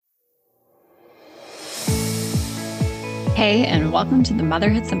Hey, and welcome to the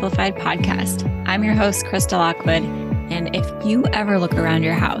Motherhood Simplified podcast. I'm your host, Krista Lockwood, and if you ever look around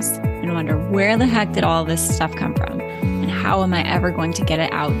your house and wonder where the heck did all this stuff come from and how am I ever going to get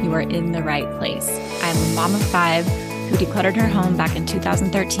it out, you are in the right place. I'm a mom of 5 who decluttered her home back in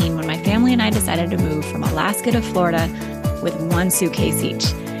 2013 when my family and I decided to move from Alaska to Florida with 1 suitcase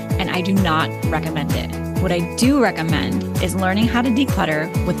each, and I do not recommend it. What I do recommend is learning how to declutter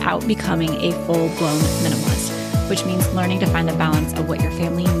without becoming a full-blown minimalist, which means learning to find the balance of what your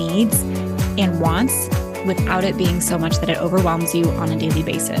family needs and wants without it being so much that it overwhelms you on a daily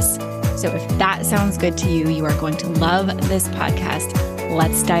basis. So if that sounds good to you, you are going to love this podcast.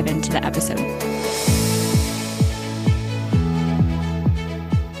 Let's dive into the episode.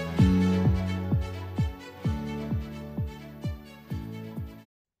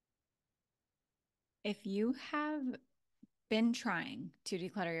 If you have been trying to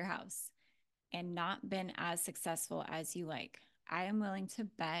declutter your house and not been as successful as you like, I am willing to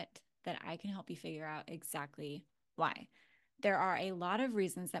bet that I can help you figure out exactly why. There are a lot of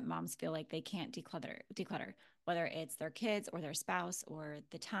reasons that moms feel like they can't declutter, whether it's their kids or their spouse or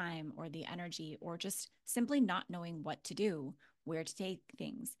the time or the energy or just simply not knowing what to do, where to take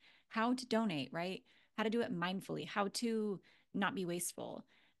things, how to donate, right? How to do it mindfully, how to not be wasteful.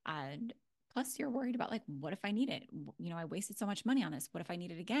 And plus you're worried about like, what if I need it? I wasted so much money on this. What if I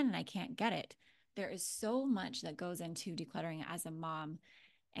need it again and I can't get it? There is so much that goes into decluttering as a mom.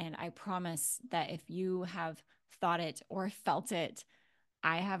 And I promise that if you have thought it or felt it,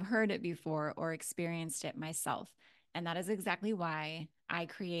 I have heard it before or experienced it myself. And that is exactly why I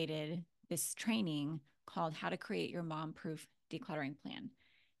created this training called How to Create Your Mom-Proof Decluttering Plan.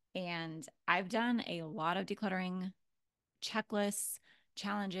 And I've done a lot of decluttering checklists,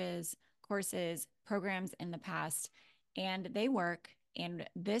 challenges, courses, programs in the past, and they work. And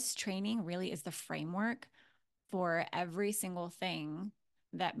this training really is the framework for every single thing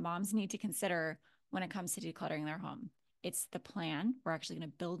that moms need to consider when it comes to decluttering their home. It's the plan. We're actually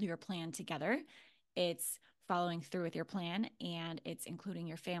going to build your plan together. It's following through with your plan, and it's including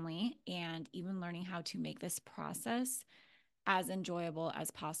your family and even learning how to make this process as enjoyable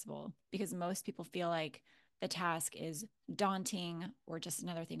as possible, because most people feel like the task is daunting or just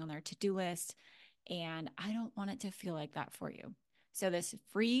another thing on their to-do list. And I don't want it to feel like that for you. So this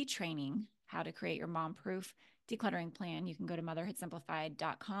free training, How to Create Your Mom-Proof Decluttering Plan, you can go to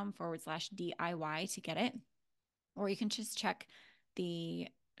motherhoodsimplified.com/DIY to get it. Or you can just check the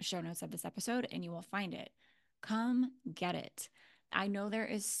show notes of this episode and you will find it. Come get it. I know there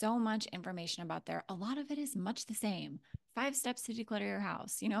is so much information about there. A lot of it is much the same. 5 steps to declutter your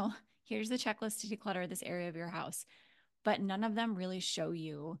house. Here's the checklist to declutter this area of your house. But none of them really show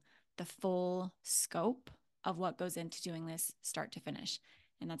you the full scope of what goes into doing this start to finish.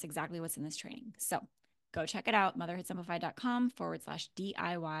 And that's exactly what's in this training. So go check it out,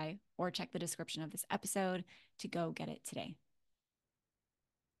 motherhoodsimplified.com/DIY, or check the description of this episode to go get it today.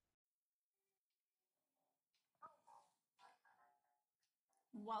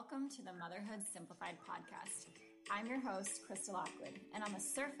 Welcome to the Motherhood Simplified podcast. I'm your host, Krista Lockwood, and on the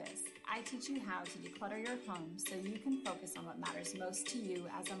surface, I teach you how to declutter your home so you can focus on what matters most to you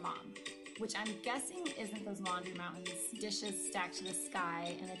as a mom, which I'm guessing isn't those laundry mountains, dishes stacked to the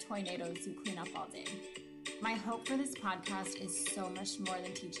sky, and the tornadoes you clean up all day. My hope for this podcast is so much more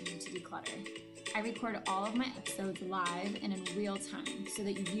than teaching you to declutter. I record all of my episodes live and in real time so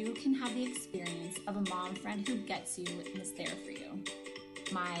that you can have the experience of a mom friend who gets you and is there for you.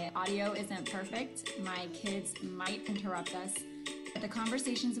 My audio isn't perfect. My kids might interrupt us, but the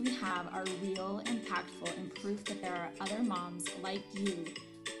conversations we have are real, impactful, and proof that there are other moms like you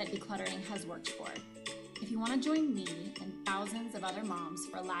that decluttering has worked for. If you want to join me and thousands of other moms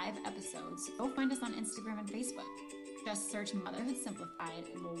for live episodes, go find us on Instagram and Facebook. Just search Motherhood Simplified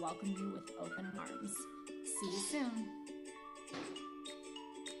and we'll welcome you with open arms. See you soon.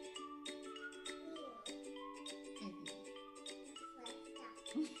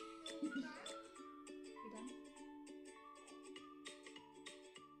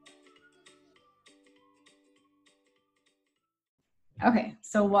 Okay,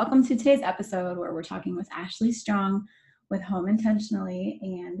 so welcome to today's episode where we're talking with Ashley Strong with Home Intentionally,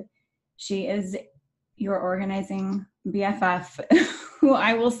 and she is your organizing BFF who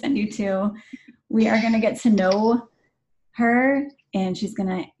I will send you to. We are going to get to know her, and she's going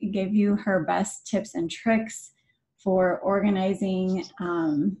to give you her best tips and tricks for organizing.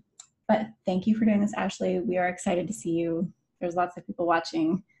 But thank you for doing this, Ashley. We are excited to see you. There's lots of people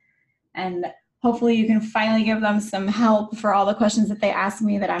watching, and hopefully you can finally give them some help for all the questions that they ask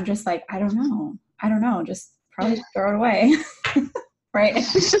me that I'm just like, I don't know. Just probably throw it away. Right?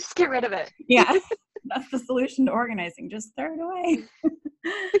 Just get rid of it. Yeah. That's the solution to organizing. Just throw it away.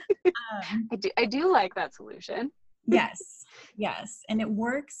 I do like that solution. Yes. Yes. And it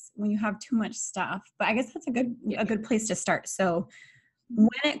works when you have too much stuff, but I guess that's a good place to start. So when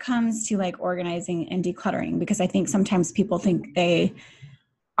it comes to like organizing and decluttering, because I think sometimes people think they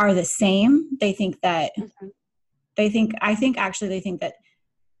are the same. They think that they think that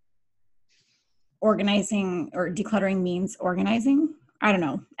organizing or decluttering means organizing. I don't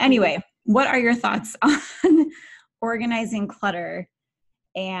know. Anyway, what are your thoughts on organizing clutter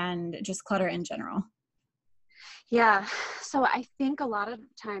and just clutter in general? Yeah. So I think a lot of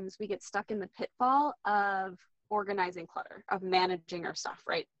times we get stuck in the pitfall of organizing clutter, of managing our stuff,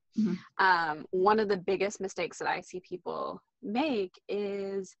 right? Mm-hmm. One of the biggest mistakes that I see people make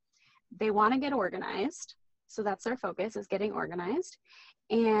is they want to get organized. So that's their focus, is getting organized.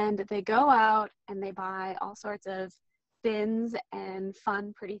 And they go out and they buy all sorts of bins and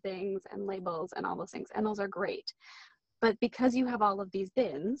fun, pretty things and labels and all those things. And those are great. But because you have all of these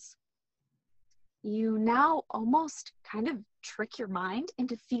bins, you now almost kind of trick your mind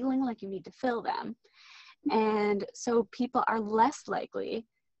into feeling like you need to fill them. And so people are less likely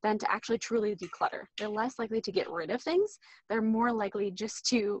than to actually truly declutter. They're less likely to get rid of things. They're more likely just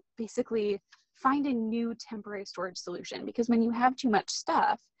to basically find a new temporary storage solution. Because when you have too much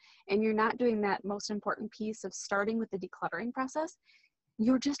stuff and you're not doing that most important piece of starting with the decluttering process,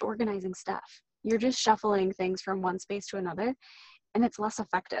 you're just organizing stuff. You're just shuffling things from one space to another, and it's less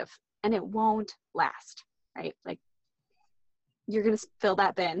effective and it won't last, right? Like, you're going to fill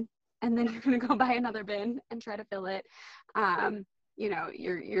that bin and then you're going to go buy another bin and try to fill it. You know,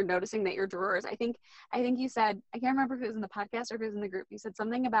 you're noticing that your drawers, I think you said, I can't remember if it was in the podcast or if it was in the group, you said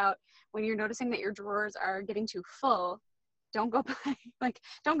something about when you're noticing that your drawers are getting too full, don't go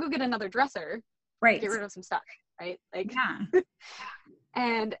get another dresser, right? Get rid of some stuff, right? Like, yeah.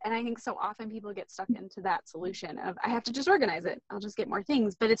 And I think so often people get stuck into that solution of, I have to just organize it, I'll just get more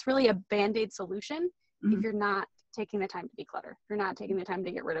things, but it's really a Band-Aid solution. Mm-hmm. If you're not taking the time to declutter, if you're not taking the time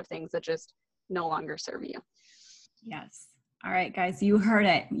to get rid of things that just no longer serve you. Yes. All right, guys, you heard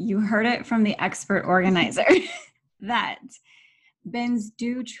it. You heard it from the expert organizer that bins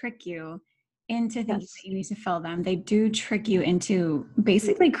do trick you into thinking that you need to fill them. They do trick you into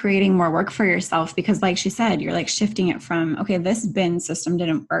basically creating more work for yourself because, like she said, you're like shifting it from, okay, this bin system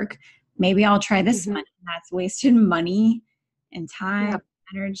didn't work. Maybe I'll try this one. That's wasted money and time,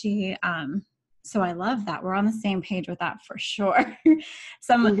 energy. So I love that. We're on the same page with that for sure.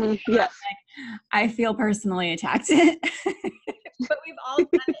 Yes. I feel personally attacked, but we've all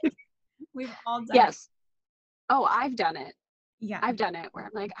done it. We've all done it. Yes. Oh, I've done it. Yeah. I've done it where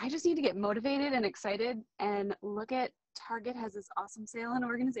I'm like, I just need to get motivated and excited and look at Target has this awesome sale on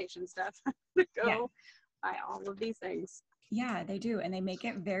organization stuff. Go buy all of these things. Yeah, they do. And they make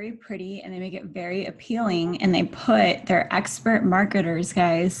it very pretty and they make it very appealing and they put their expert marketers,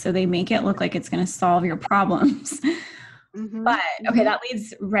 guys. So they make it look like it's going to solve your problems. Mm-hmm. But okay, that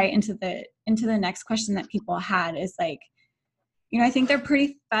leads right into the next question that people had is like, you know, I think they're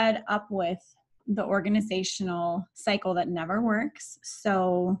pretty fed up with the organizational cycle that never works.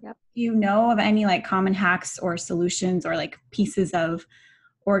 So you know of any like common hacks or solutions or like pieces of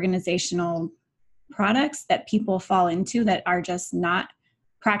organizational products that people fall into that are just not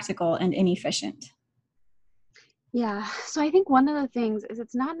practical and inefficient? Yeah. So I think one of the things is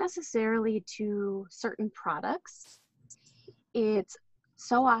it's not necessarily to certain products. It's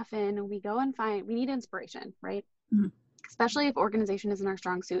so often we go and we need inspiration, right? Mm-hmm. Especially if organization isn't our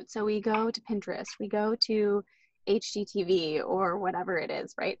strong suit. So we go to Pinterest, we go to HGTV or whatever it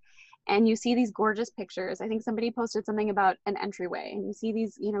is, right? And you see these gorgeous pictures. I think somebody posted something about an entryway and you see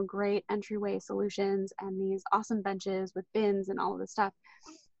these, you know, great entryway solutions and these awesome benches with bins and all of this stuff.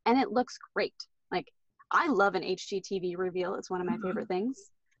 And it looks great. Like, I love an HGTV reveal. It's one of my favorite things.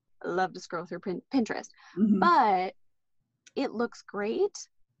 I love to scroll through Pinterest, but it looks great.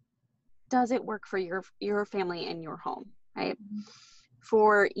 Does it work for your family and your home, right?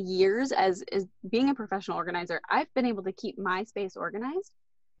 For years as being a professional organizer, I've been able to keep my space organized.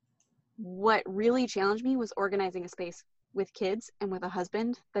 What really challenged me was organizing a space with kids and with a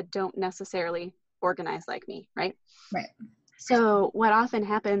husband that don't necessarily organize like me, right? Right. So what often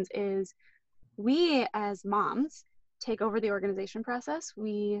happens is we as moms take over the organization process.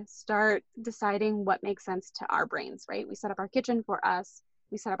 We start deciding what makes sense to our brains, right? We set up our kitchen for us.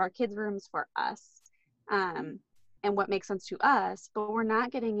 We set up our kids' rooms for us, and what makes sense to us, but we're not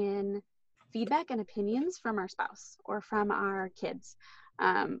getting in feedback and opinions from our spouse or from our kids.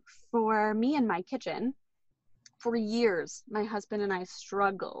 For me in my kitchen, for years, my husband and I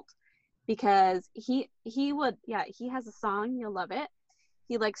struggled because he has a song, you'll love it.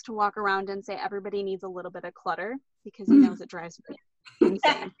 he likes to walk around and say everybody needs a little bit of clutter because he knows it drives me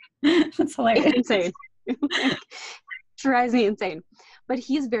insane. That's hilarious. Insane. Drives me insane. But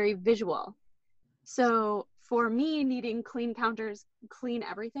he's very visual. So for me, needing clean counters, clean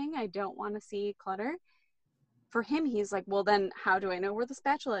everything, I don't want to see clutter. For him, he's like, well, then how do I know where the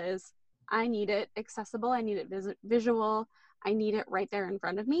spatula is? I need it accessible. I need it visual. I need it right there in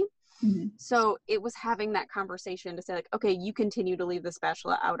front of me. Mm-hmm. So it was having that conversation to say like, okay, you continue to leave the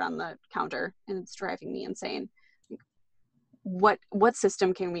spatula out on the counter and it's driving me insane. What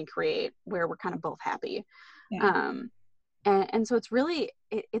system can we create where we're kind of both happy? Yeah. And so it's really,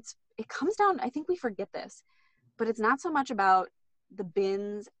 it comes down, I think we forget this, but it's not so much about the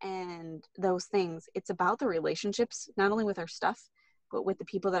bins and those things. It's about the relationships, not only with our stuff, but with the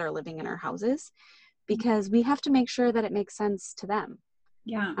people that are living in our houses, because we have to make sure that it makes sense to them.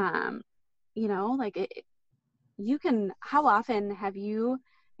 Yeah. You know, like how often have you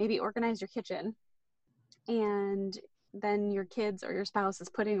maybe organized your kitchen and then your kids or your spouse is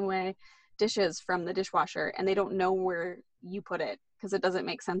putting away dishes from the dishwasher and they don't know where you put it because it doesn't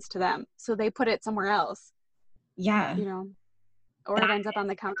make sense to them. So they put it somewhere else. Yeah. You know, or it ends up on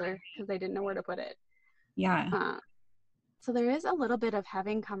the counter because they didn't know where to put it. Yeah. So there is a little bit of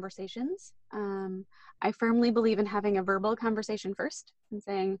having conversations. I firmly believe in having a verbal conversation first and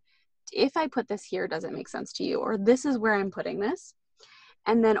saying, if I put this here, does it make sense to you? Or this is where I'm putting this.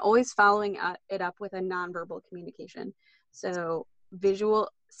 And then always following it up with a nonverbal communication. So visual,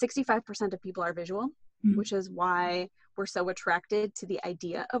 65% of people are visual, mm-hmm. which is why we're so attracted to the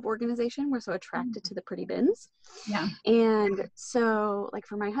idea of organization. We're so attracted to the pretty bins. Yeah. And so like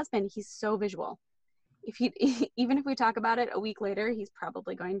for my husband, he's so visual. Even if we talk about it a week later, he's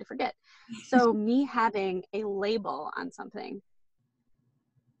probably going to forget. So me having a label on something,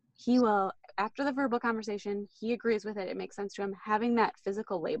 he will, after the verbal conversation, he agrees with it. It makes sense to him. Having that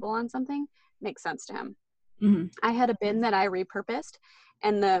physical label on something makes sense to him. Mm-hmm. I had a bin that I repurposed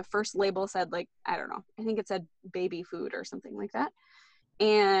and the first label said like, I don't know, I think it said baby food or something like that.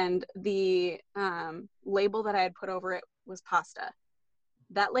 And the label that I had put over it was pasta.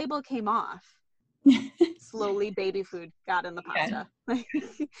 That label came off. Slowly baby food got in the pasta. Yeah.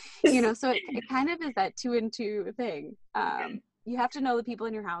 You know, so it kind of is that 2 and 2 thing. You have to know the people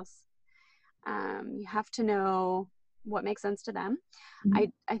in your house. You have to know what makes sense to them. Mm-hmm.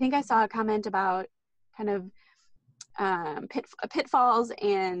 I think I saw a comment about kind of pitfalls,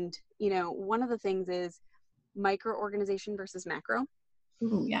 and you know, one of the things is micro organization versus macro.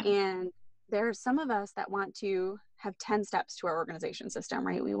 Ooh, yeah. And there are some of us that want to have 10 steps to our organization system,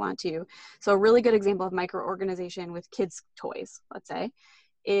 right? We want to. So a really good example of micro organization with kids' toys, let's say,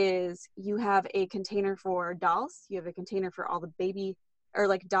 is you have a container for dolls. You have a container for all the baby or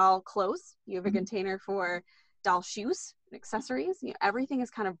like doll clothes. You have a container for doll shoes and accessories. You know, everything is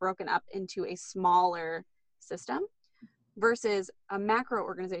kind of broken up into a smaller system versus a macro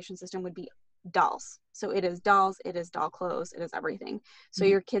organization system would be dolls. So it is dolls, it is doll clothes, it is everything. So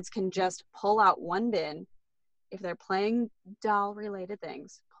your kids can just pull out one bin. If they're playing doll related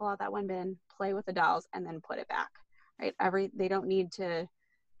things, pull out that one bin, play with the dolls, and then put it back, right? They don't need to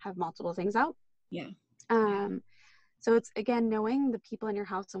have multiple things out. Yeah. So it's, again, knowing the people in your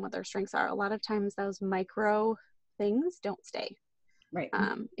house and what their strengths are. A lot of times those micro things don't stay. Right.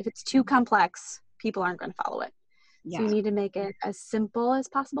 If it's too complex, people aren't going to follow it. Yeah. So you need to make it as simple as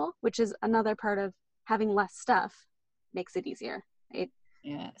possible, which is another part of having less stuff makes it easier, right?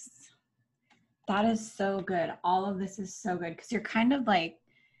 Yes. That is so good. All of this is so good because you're kind of like,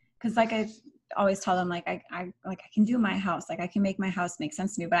 because like I always tell them, like I can do my house, like I can make my house make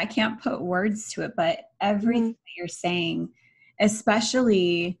sense to me, but I can't put words to it. But everything that you're saying,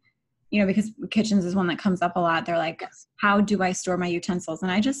 especially, you know, because kitchens is one that comes up a lot. They're like, yes. How do I store my utensils?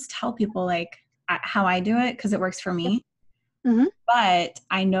 And I just tell people like how I do it because it works for me. Mm-hmm. But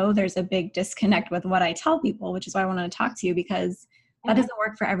I know there's a big disconnect with what I tell people, which is why I wanted to talk to you, because that doesn't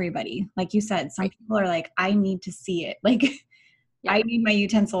work for everybody. Like you said, some people are like, I need to see it. Like I need my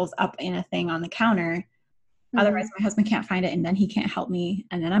utensils up in a thing on the counter. Mm-hmm. Otherwise my husband can't find it and then he can't help me.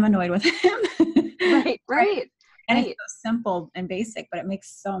 And then I'm annoyed with him. Right. And it's so simple and basic, but it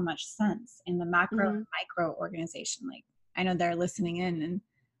makes so much sense in the macro and micro organization. Like I know they're listening in, and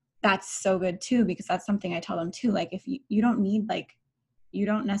that's so good too, because that's something I tell them too. Like if you don't need, like, you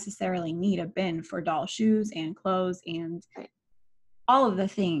don't necessarily need a bin for doll shoes and clothes and all of the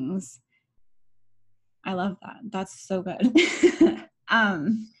things. I love that. That's so good.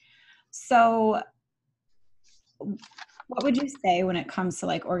 So what would you say when it comes to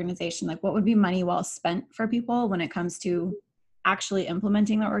like organization? Like what would be money well spent for people when it comes to actually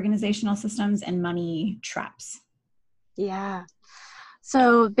implementing the organizational systems and money traps? Yeah.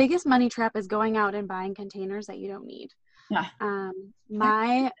 So biggest money trap is going out and buying containers that you don't need. Yeah.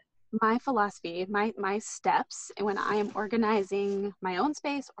 My philosophy, my steps when I am organizing my own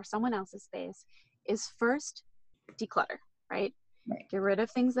space or someone else's space is first declutter, right? Get rid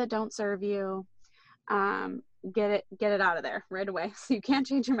of things that don't serve you. Get it out of there right away so you can't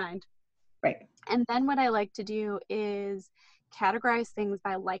change your mind. Right. And then what I like to do is categorize things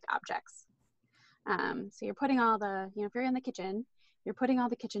by like objects. So you're putting all the, if you're in the kitchen, you're putting all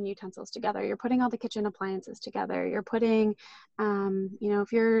the kitchen utensils together. You're putting all the kitchen appliances together. You're putting,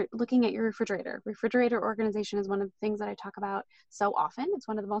 if you're looking at your refrigerator organization is one of the things that I talk about so often. It's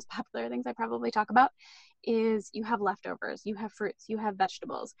one of the most popular things I probably talk about is you have leftovers, you have fruits, you have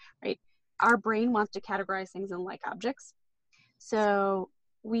vegetables, right? Our brain wants to categorize things in like objects. So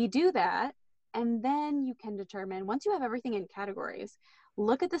we do that. And then you can determine, once you have everything in categories,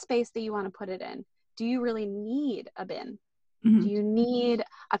 look at the space that you want to put it in. Do you really need a bin? Do you need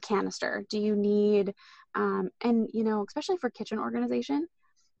a canister? Do you need, especially for kitchen organization,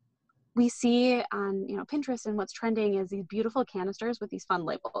 we see on, Pinterest, and what's trending is these beautiful canisters with these fun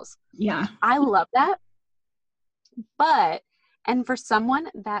labels. Yeah. I love that. And for someone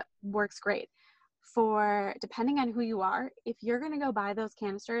that works great. Depending on who you are, if you're going to go buy those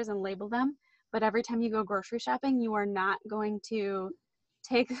canisters and label them, but every time you go grocery shopping, you are not going to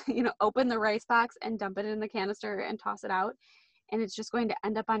open the rice box and dump it in the canister and toss it out. And it's just going to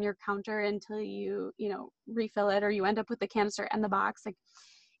end up on your counter until you refill it, or you end up with the canister and the box. Like,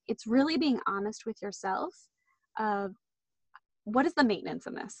 it's really being honest with yourself of what is the maintenance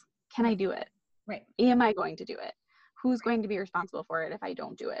in this? Can I do it? Right. Am I going to do it? Who's going to be responsible for it if I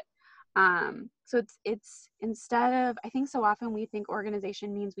don't do it? So it's instead of, I think so often we think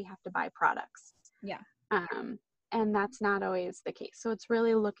organization means we have to buy products. Yeah. And that's not always the case. So it's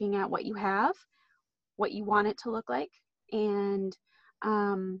really looking at what you have, what you want it to look like, and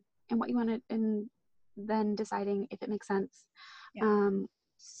what you want it, and then deciding if it makes sense. Yeah.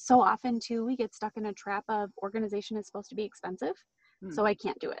 So often too, we get stuck in a trap of organization is supposed to be expensive, so I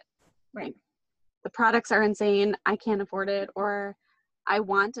can't do it. Right. Like, the products are insane, I can't afford it, or I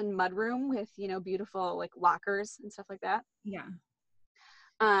want a mudroom with, beautiful like lockers and stuff like that. Yeah.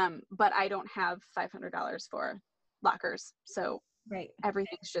 But I don't have $500 for lockers. So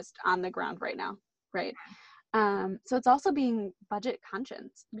everything's just on the ground right now. Right. So it's also being budget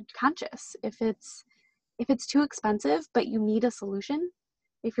conscious. If it's too expensive, but you need a solution,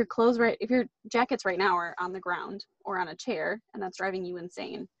 if your jackets right now are on the ground or on a chair, and that's driving you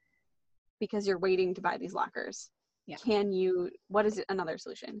insane because you're waiting to buy these lockers. Yeah. What is another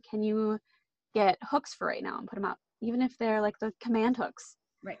solution? Can you get hooks for right now and put them out, even if they're like the command hooks?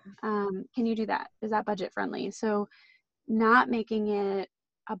 Right. Can you do that? Is that budget friendly? So not making it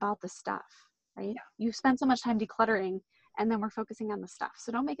about the stuff, right? Yeah. You spend so much time decluttering, and then we're focusing on the stuff.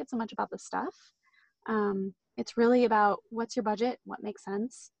 So don't make it so much about the stuff. It's really about what's your budget, what makes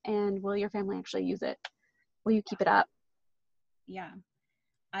sense, and will your family actually use it? Will you keep it up? Yeah.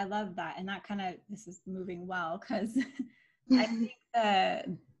 I love that. And that this is moving well, because I think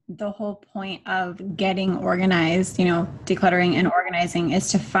the whole point of getting organized, decluttering and organizing, is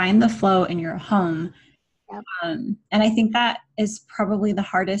to find the flow in your home. Yep. And I think that is probably the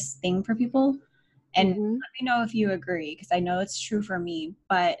hardest thing for people. And let me know if you agree, because I know it's true for me,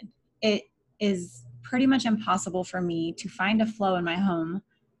 but it is pretty much impossible for me to find a flow in my home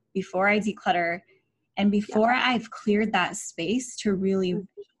before I declutter and before I've cleared that space to really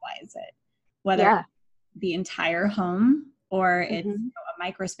visualize it, whether the entire home or it's a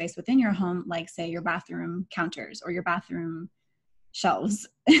micro space within your home, like say your bathroom counters or your bathroom shelves.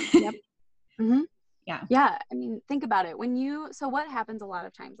 Yep. Yeah. Yeah. I mean, think about it. So what happens a lot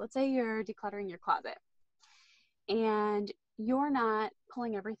of times, let's say you're decluttering your closet and you're not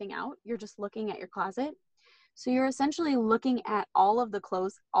pulling everything out. You're just looking at your closet. So you're essentially looking at all of the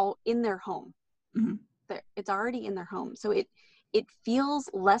clothes all in their home. It's already in their home. So it feels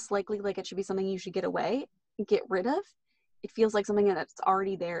less likely like it should be something you should get rid of. It feels like something that's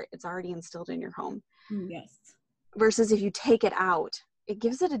already there. It's already instilled in your home. Yes. Versus if you take it out, it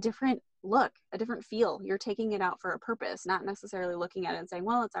gives it a different look, a different feel. You're taking it out for a purpose, not necessarily looking at it and saying,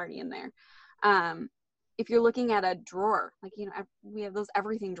 well, it's already in there. If you're looking at a drawer, like, we have those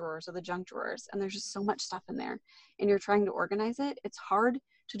everything drawers or the junk drawers, and there's just so much stuff in there, and you're trying to organize it, it's hard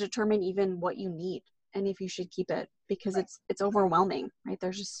to determine even what you need and if you should keep it, because it's overwhelming, right?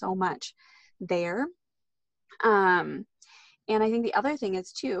 There's just so much there. And I think the other thing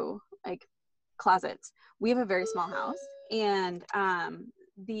is too, like closets. We have a very small house, and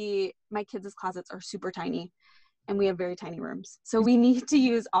my kids' closets are super tiny, and we have very tiny rooms. So we need to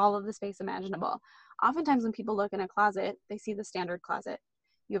use all of the space imaginable. oftentimes when people look in a closet, they see the standard closet.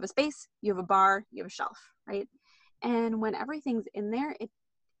 You have a space, you have a bar, you have a shelf, right? And when everything's in there,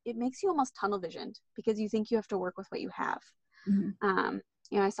 it makes you almost tunnel visioned because you think you have to work with what you have. Mm-hmm.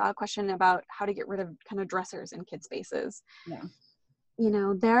 You know, I saw a question about how to get rid of kind of dressers in kid spaces. Yeah. You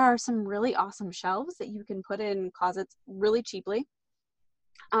know, there are some really awesome shelves that you can put in closets really cheaply,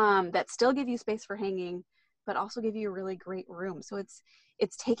 that still give you space for hanging, but also give you a really great room. So it's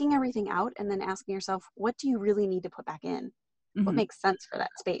taking everything out and then asking yourself, what do you really need to put back in? Mm-hmm. What makes sense for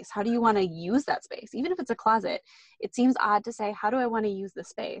that space? How do you want to use that space? Even if it's a closet, it seems odd to say, how do I want to use the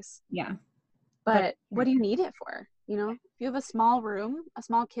space? Yeah. But what do you need it for? You know, if you have a small room, a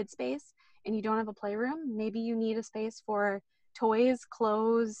small kid space, and you don't have a playroom, maybe you need a space for toys,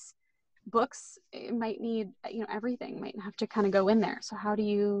 clothes, books. It might need, you know, everything might have to kind of go in there. So how do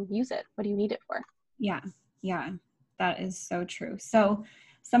you use it? What do you need it for? Yeah. That is so true. So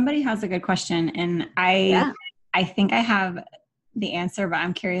somebody has a good question, and I think I have the answer, but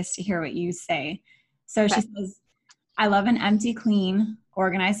I'm curious to hear what you say. So she says, I love an empty, clean,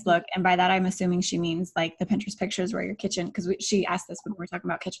 organized look. And by that, I'm assuming she means like the Pinterest pictures where your kitchen, because she asked this when we were talking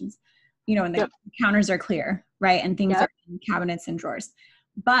about kitchens, you know, and the counters are clear, right? And things are in cabinets and drawers.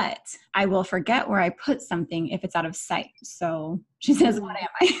 But I will forget where I put something if it's out of sight. So she says, what am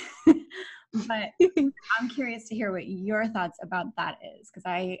I? But I'm curious to hear what your thoughts about that is, because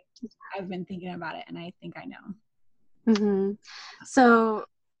I've been thinking about it and I think I know. Mm-hmm. So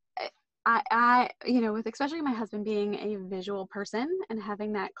I, you know, with especially my husband being a visual person and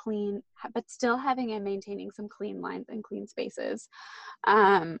having that clean, but still having and maintaining some clean lines and clean spaces.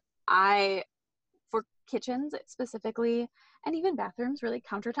 For kitchens specifically, and even bathrooms, really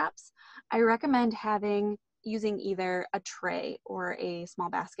countertops, I recommend using either a tray or a small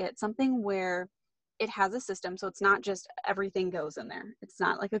basket, something where it has a system. So it's not just everything goes in there. It's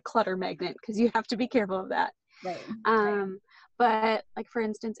not like a clutter magnet, because you have to be careful of that. Right. But like, for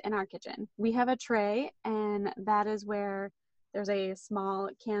instance, in our kitchen, we have a tray, and that is where there's a small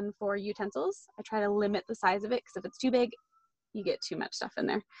can for utensils. I try to limit the size of it, because if it's too big, you get too much stuff in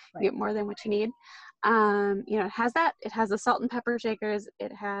there. Right. You get more than what you need. You know, it has the salt and pepper shakers.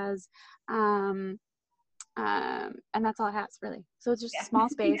 It has, and that's all it has, really. So it's just a small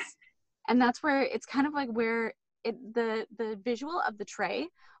space. And that's where it's kind of like where the visual of the tray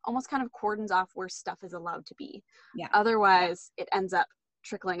almost kind of cordons off where stuff is allowed to be. Yeah. Otherwise, it ends up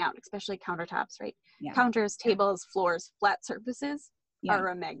trickling out, especially countertops, right? Yeah. Counters, tables, floors, flat surfaces are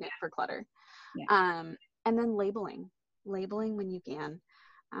a magnet for clutter. Yeah. And then labeling when you can,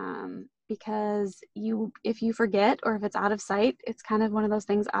 because if you forget, or if it's out of sight, it's kind of one of those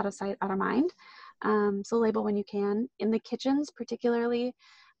things, out of sight, out of mind. So label when you can. In the kitchens particularly,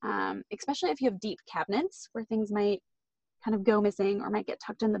 especially if you have deep cabinets where things might kind of go missing or might get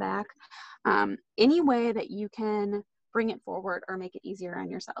tucked in the back, any way that you can bring it forward or make it easier on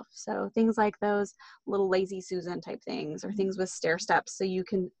yourself. So things like those little lazy Susan type things, or things with stair steps so you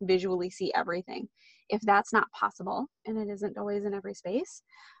can visually see everything. If that's not possible, and it isn't always in every space,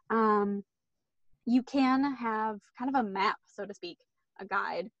 you can have kind of a map, so to speak, a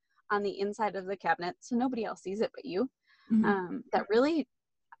guide on the inside of the cabinet, so nobody else sees it but you. That really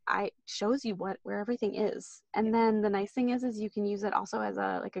shows you where everything is. And then the nice thing is you can use it also as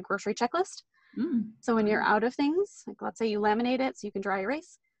a grocery checklist. So when you're out of things, like let's say you laminate it so you can dry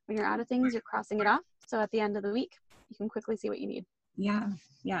erase. When you're out of things, you're crossing it off. So at the end of the week, you can quickly see what you need. Yeah.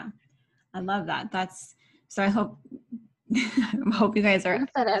 I love that. So I hope you guys are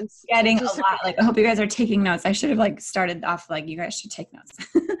getting a lot. Like, I hope you guys are taking notes. I should have started off you guys should take notes.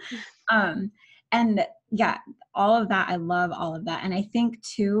 And yeah, all of that. I love all of that. And I think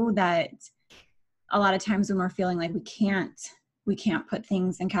too that a lot of times when we're feeling like we can't put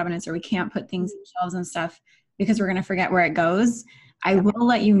things in cabinets, or we can't put things in shelves and stuff because we're going to forget where it goes, I will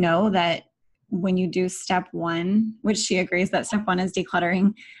let you know that when you do step 1, which she agrees that step 1 is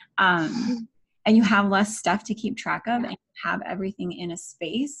decluttering, and you have less stuff to keep track of, and have everything in a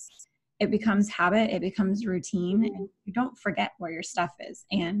space, it becomes habit, it becomes routine, and you don't forget where your stuff is.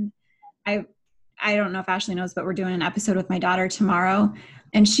 And I don't know if Ashley knows, but we're doing an episode with my daughter tomorrow.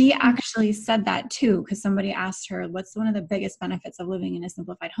 And she actually said that too, because somebody asked her, what's one of the biggest benefits of living in a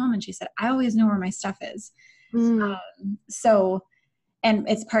simplified home? And she said, I always know where my stuff is. And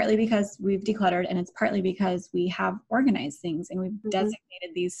it's partly because we've decluttered, and it's partly because we have organized things, and we've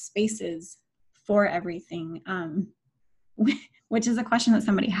designated these spaces for everything, which is a question that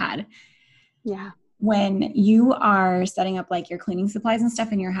somebody had. Yeah. When you are setting up your cleaning supplies and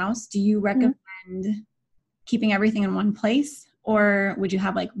stuff in your house, do you recommend keeping everything in one place, or would you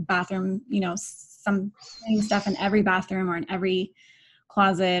have bathroom, some cleaning stuff in every bathroom or in every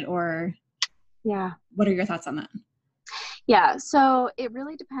closet, or Yeah. What are your thoughts on that? Yeah. So it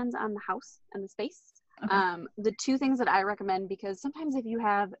really depends on the house and the space. Okay. The two things that I recommend, because sometimes if you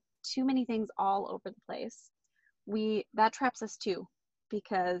have too many things all over the place, that traps us too,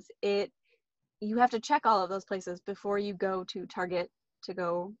 because you have to check all of those places before you go to Target to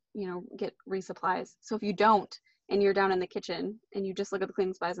go, get resupplies. So if you don't, and you're down in the kitchen and you just look at the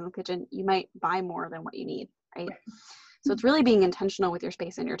cleaning supplies in the kitchen, you might buy more than what you need, right? So it's really being intentional with your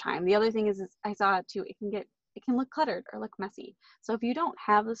space and your time. The other thing is I saw it too, it can look cluttered or look messy. So if you don't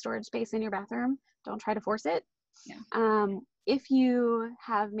have the storage space in your bathroom, don't try to force it. Yeah. If you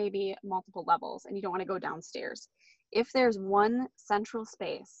have maybe multiple levels and you don't want to go downstairs, if there's one central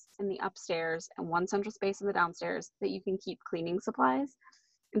space in the upstairs and one central space in the downstairs that you can keep cleaning supplies,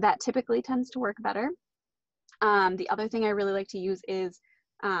 that typically tends to work better. The other thing I really like to use is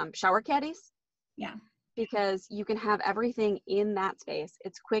shower caddies. Yeah. Because you can have everything in that space.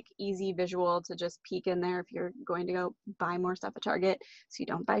 It's quick, easy, visual to just peek in there if you're going to go buy more stuff at Target, so you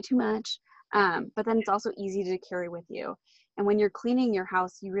don't buy too much. But then it's also easy to carry with you. And when you're cleaning your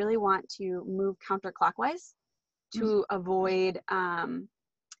house, you really want to move counterclockwise to avoid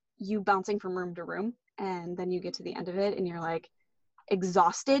you bouncing from room to room. And then you get to the end of it and you're like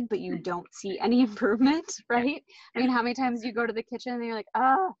exhausted, but you don't see any improvement, right? I mean, how many times you go to the kitchen and you're like,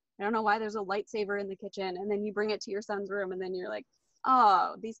 oh, I don't know why there's a lightsaber in the kitchen, and then you bring it to your son's room and then you're like,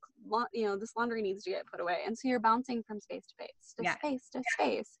 oh, this laundry needs to get put away. And so you're bouncing from space to space to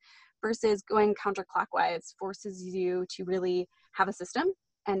space versus going counterclockwise forces you to really have a system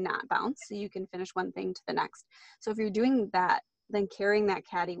and not bounce, so you can finish one thing to the next. So if you're doing that, then carrying that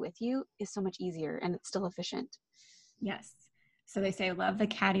caddy with you is so much easier and it's still efficient. Yes. So they say, love the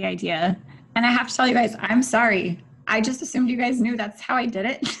caddy idea. And I have to tell you guys, I'm sorry. I just assumed you guys knew that's how I did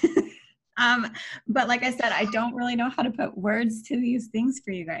it. But like I said, I don't really know how to put words to these things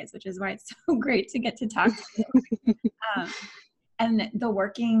for you guys, which is why it's so great to get to talk to you. And the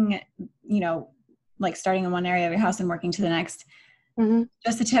working, like starting in one area of your house and working to the next. Mm-hmm.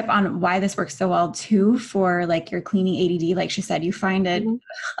 Just a tip on why this works so well too for like your cleaning ADD. Like she said, you find a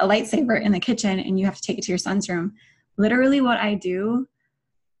lightsaber in the kitchen and you have to take it to your son's room. Literally what I do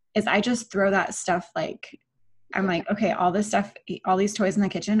is I just throw that stuff, I'm like, okay, all this stuff, all these toys in the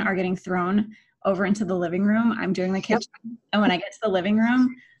kitchen are getting thrown over into the living room. I'm doing the kitchen. Yep. And when I get to the living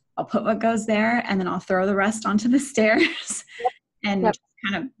room, I'll put what goes there and then I'll throw the rest onto the stairs and just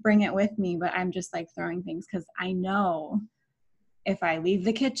kind of bring it with me. But I'm just like throwing things because I know if I leave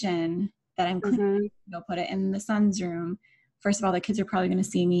the kitchen that I'm cleaning, go put it in the son's room. First of all, the kids are probably going to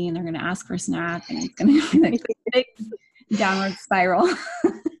see me and they're going to ask for a snack and it's going to be like a big downward spiral.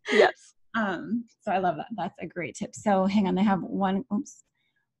 Yes. So I love that. That's a great tip. So hang on, they have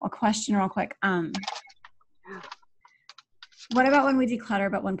a question real quick. What about when we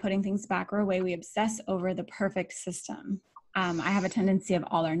declutter, but when putting things back or away, we obsess over the perfect system? I have a tendency of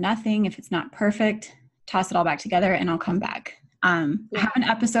all or nothing. If it's not perfect, toss it all back together and I'll come back. I have an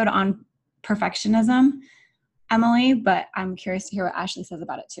episode on perfectionism, Emily, but I'm curious to hear what Ashley says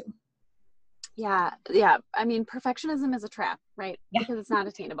about it too. Yeah. I mean, perfectionism is a trap, right? Yeah. Because it's not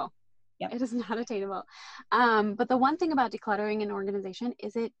attainable. Yep. It is not attainable. But the one thing about decluttering an organization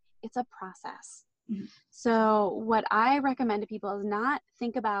is it's a process. Mm-hmm. So what I recommend to people is not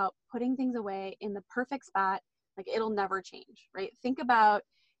think about putting things away in the perfect spot. Like it'll never change, right? Think about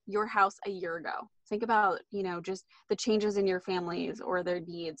your house a year ago. Think about, just the changes in your families or their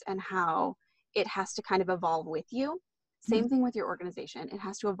needs and how it has to kind of evolve with you. Same thing with your organization. It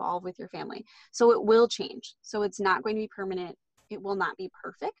has to evolve with your family. So it will change. So it's not going to be permanent. It will not be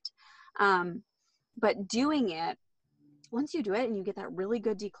perfect. But doing it, once you do it and you get that really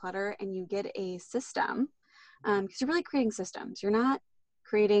good declutter and you get a system, because you're really creating systems. You're not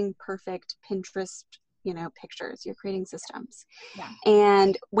creating perfect Pinterest, pictures. You're creating systems. Yeah.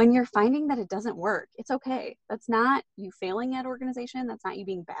 And when you're finding that it doesn't work, it's okay. That's not you failing at organization. That's not you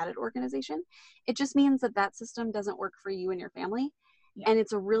being bad at organization. It just means that system doesn't work for you and your family. Yeah. And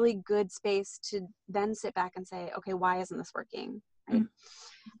it's a really good space to then sit back and say, okay, why isn't this working? Right?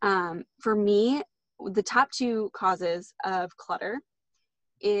 Mm-hmm. For me, the top two causes of clutter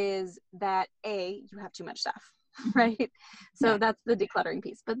is that you have too much stuff, right? So that's the decluttering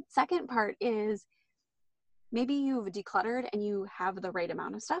piece. But the second part is maybe you've decluttered and you have the right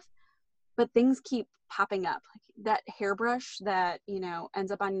amount of stuff, but things keep popping up. Like that hairbrush that,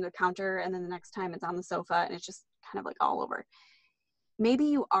 ends up on the counter and then the next time it's on the sofa and it's just kind of like all over. Maybe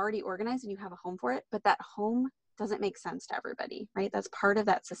you already organized and you have a home for it, but that home doesn't make sense to everybody, right? That's part of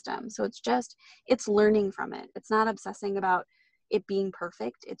that system. So it's learning from it. It's not obsessing about it being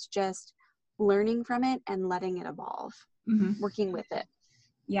perfect. It's just learning from it and letting it evolve, working with it.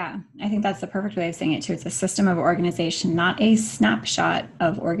 Yeah, I think that's the perfect way of saying it too. It's a system of organization, not a snapshot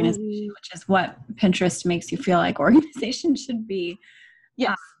of organization, which is what Pinterest makes you feel like organization should be.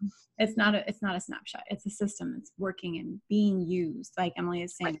 Yes. It's not a snapshot. It's a system that's working and being used. Like Emily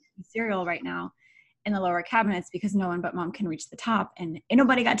is saying, cereal right now in the lower cabinets because no one but mom can reach the top, and ain't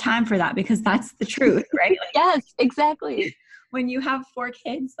nobody got time for that, because that's the truth, right? Like, yes, exactly. When you have 4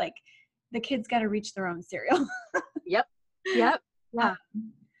 kids, like the kids got to reach their own cereal. Yep. Yeah.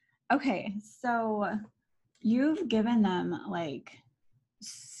 Okay, so you've given them like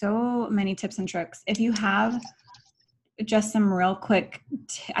so many tips and tricks. If you have just some real quick,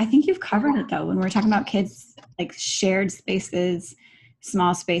 I think you've covered it though, when we're talking about kids, like shared spaces,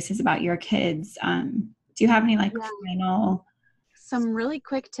 small spaces about your kids. Do you have any like final? Some really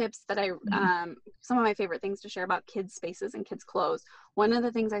quick tips that some of my favorite things to share about kids spaces and kids clothes. One of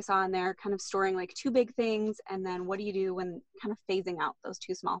the things I saw in there, kind of storing like 2 big things, and then what do you do when kind of phasing out those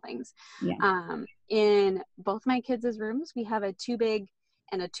 2 small things. In both my kids' rooms, we have a 2 big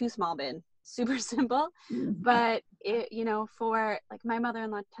and a 2 small bin. Super simple, but it, for like my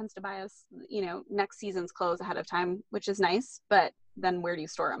mother-in-law tends to buy us, next season's clothes ahead of time, which is nice, but then where do you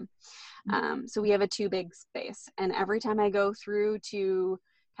store them? So we have a 2 big space, and every time I go through to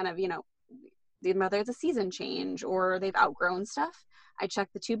kind of, whether it's a season change or they've outgrown stuff, I check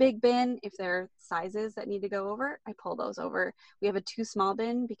the 2 big bin. If there are sizes that need to go over, I pull those over. We have a 2 small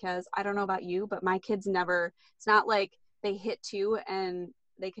bin because I don't know about you, but my kids it's not like they hit 2 and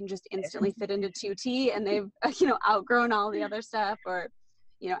they can just instantly fit into 2T and they've, outgrown all the other stuff, or,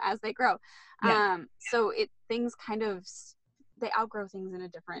 as they grow. So things kind of, they outgrow things in a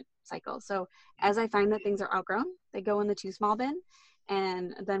different cycle. So as I find that things are outgrown, they go in the 2 small bin.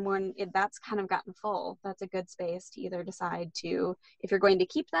 And then when that's kind of gotten full, that's a good space to either decide to, if you're going to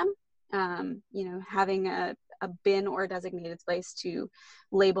keep them, having a bin or a designated place to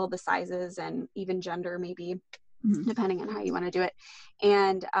label the sizes and even gender, maybe, depending on how you want to do it.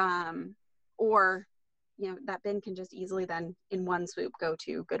 And, or, that bin can just easily then in one swoop go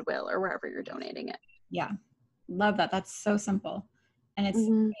to Goodwill or wherever you're donating it. Yeah. Love that. That's so simple. And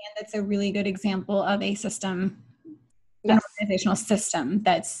it's a really good example of a system, an organizational system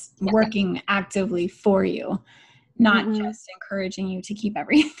that's working actively for you, not just encouraging you to keep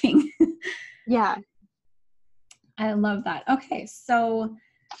everything. Yeah. I love that. Okay. So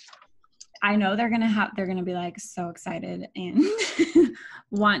I know they're going to be like so excited and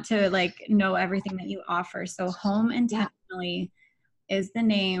want to like know everything that you offer. So Home Intentionally is the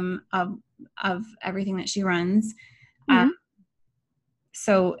name of everything that she runs.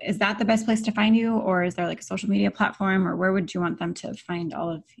 So is that the best place to find you, or is there like a social media platform, or where would you want them to find all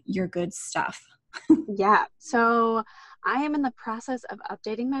of your good stuff? Yeah. So I am in the process of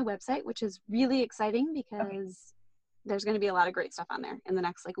updating my website, which is really exciting because there's going to be a lot of great stuff on there in the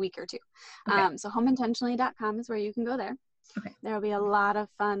next like week or 2. So homeintentionally.com is where you can go there. There will be a lot of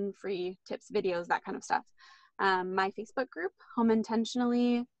fun, free tips, videos, that kind of stuff. My Facebook group, Home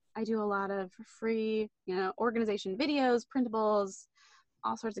Intentionally, I do a lot of free, organization videos, printables,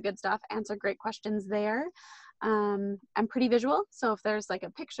 all sorts of good stuff, answer great questions there. I'm pretty visual. So if there's like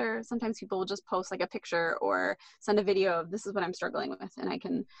a picture, sometimes people will just post like a picture or send a video of this is what I'm struggling with, and I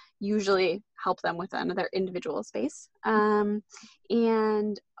can usually help them with another individual space. And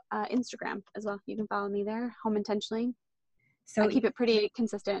Instagram as well. You can follow me there, Home Intentionally. So I keep it pretty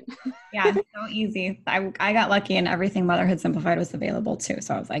consistent. Yeah, so easy. I got lucky and everything Motherhood Simplified was available too.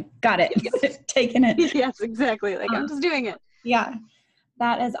 So I was like, got it, taking it. Yes, exactly. Like I'm just doing it. Yeah.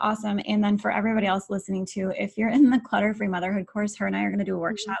 That is awesome. And then for everybody else listening to, if you're in the Clutter-Free Motherhood course, her and I are going to do a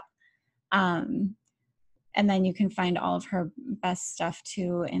workshop. And then you can find all of her best stuff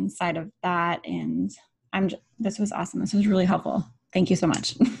too inside of that. And this was awesome. This was really helpful. Thank you so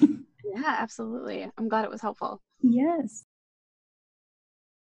much. Yeah, absolutely. I'm glad it was helpful. Yes.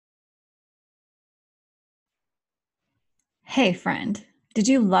 Hey friend, did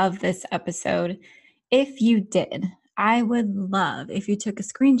you love this episode? If you did, I would love if you took a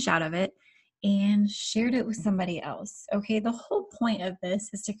screenshot of it and shared it with somebody else. Okay, the whole point of this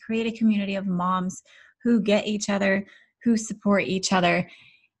is to create a community of moms who get each other, who support each other,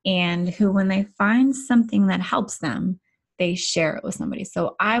 and who, when they find something that helps them, they share it with somebody.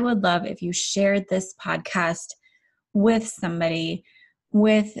 So I would love if you shared this podcast with somebody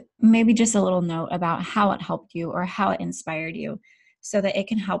with maybe just a little note about how it helped you or how it inspired you so that it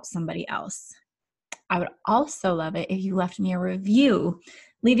can help somebody else. I would also love it if you left me a review.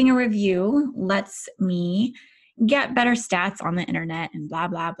 Leaving a review lets me get better stats on the internet and blah,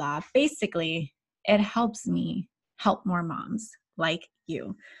 blah, blah. Basically, it helps me help more moms like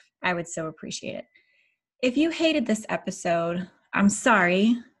you. I would so appreciate it. If you hated this episode, I'm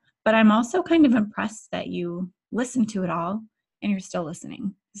sorry, but I'm also kind of impressed that you listened to it all and you're still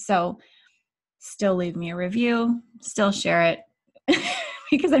listening. So still leave me a review, still share it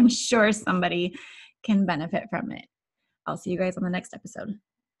because I'm sure somebody can benefit from it. I'll see you guys on the next episode.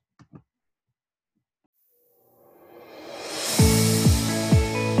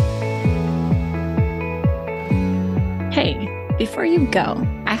 Hey, before you go,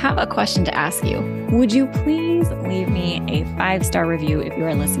 I have a question to ask you. Would you please leave me a 5-star review if you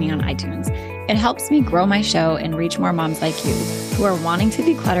are listening on iTunes? It helps me grow my show and reach more moms like you who are wanting to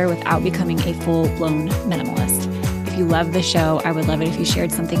declutter without becoming a full-blown minimalist. If you love the show, I would love it if you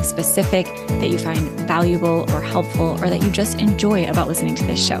shared something specific that you find valuable or helpful or that you just enjoy about listening to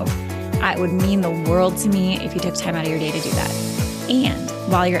this show. It would mean the world to me if you took time out of your day to do that. And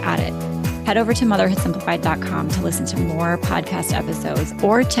while you're at it, head over to motherhoodsimplified.com to listen to more podcast episodes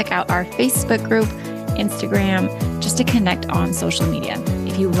or check out our Facebook group, Instagram, just to connect on social media.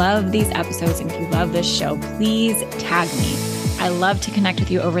 If you love these episodes and if you love this show, please tag me. I love to connect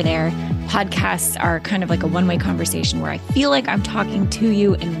with you over there. Podcasts are kind of like a one-way conversation where I feel like I'm talking to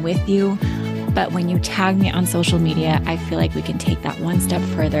you and with you. But when you tag me on social media, I feel like we can take that one step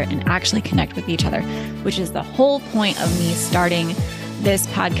further and actually connect with each other, which is the whole point of me starting this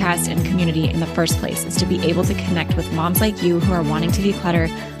podcast and community in the first place, is to be able to connect with moms like you who are wanting to declutter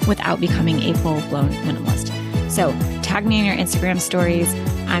without becoming a full-blown minimalist. So tag me in your Instagram stories.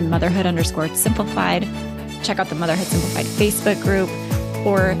 I'm motherhood_simplified. Check out the Motherhood Simplified Facebook group,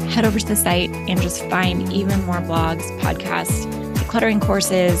 or head over to the site and just find even more blogs, podcasts, decluttering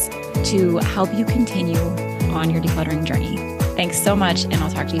courses to help you continue on your decluttering journey. Thanks so much, and I'll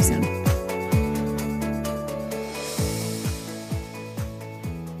talk to you soon.